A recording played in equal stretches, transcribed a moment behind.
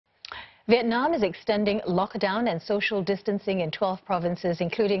Vietnam is extending lockdown and social distancing in 12 provinces,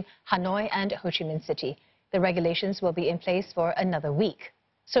 including Hanoi and Ho Chi Minh City. The regulations will be in place for another week.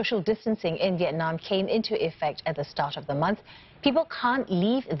 Social distancing in Vietnam came into effect at the start of the month. People can't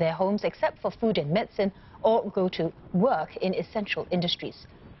leave their homes except for food and medicine or go to work in essential industries.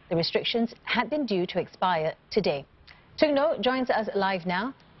 The restrictions had been due to expire today. Tung No joins us live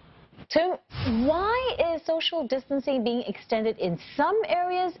now. Tung, why is social distancing being extended in some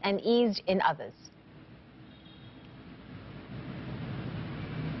areas and eased in others?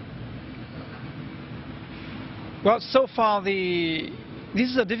 Well, so far this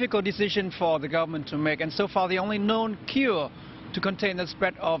is a difficult decision for the government to make, and so far the only known cure to contain the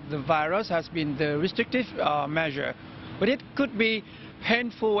spread of the virus has been the restrictive measure. But it could be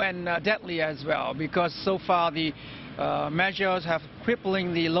painful and deadly as well, because so far the measures have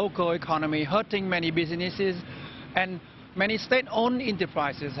crippling the local economy, hurting many businesses, and many state-owned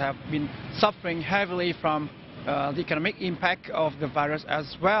enterprises have been suffering heavily from the economic impact of the virus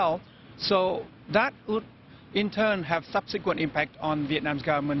as well. So that would in turn have subsequent impact on Vietnam's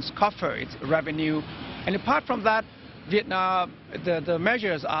government's coffer, its revenue. And apart from that, Vietnam, the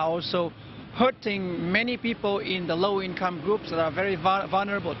measures are also hurting many people in the low-income groups that are very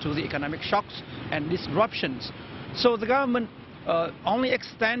vulnerable to the economic shocks and disruptions. So the government only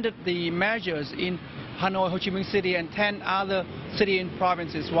extended the measures in Hanoi, Ho Chi Minh City and 10 other cities and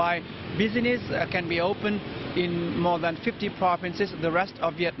provinces, while business can be open in more than 50 provinces, the rest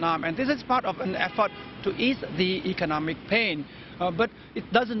of Vietnam. And this is part of an effort to ease the economic pain. But it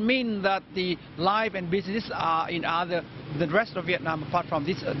doesn't mean that the life and business are in the rest of Vietnam, apart from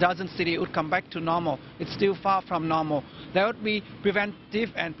this dozen cities, would come back to normal. It's still far from normal. There would be preventive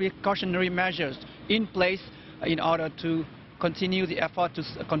and precautionary measures in place in order to continue the effort to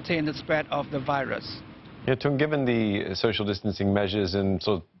contain the spread of the virus. Yeah, Tung, given the social distancing measures and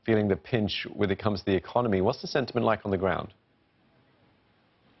sort of feeling the pinch when it comes to the economy, what's the sentiment like on the ground?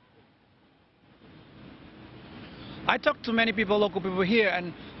 I talked to many people, local people here,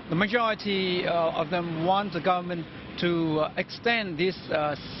 and the majority of them want the government to extend this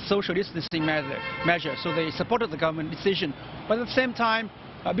social distancing measure. So they supported the government decision. But at the same time,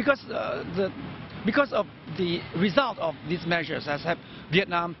 because of the result of these measures has helped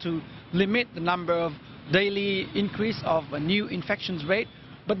Vietnam to limit the number of daily increase of a new infections rate,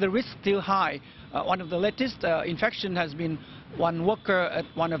 but the risk still high. One of the latest infection has been one worker at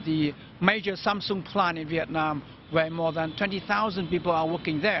one of the major Samsung plant in Vietnam, where more than 20,000 people are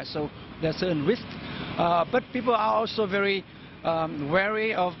working there, so there's certain risk. But people are also very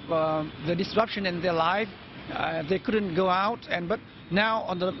wary of the disruption in their life. They couldn't go out, but now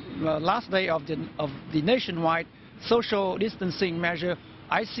on the last day of the nationwide social distancing measure,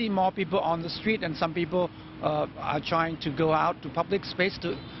 I see more people on the street, and some people are trying to go out to public space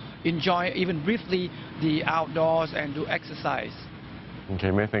to enjoy even briefly the outdoors and do exercise.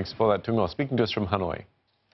 Okay, many thanks for that, Tung No, speaking to us from Hanoi.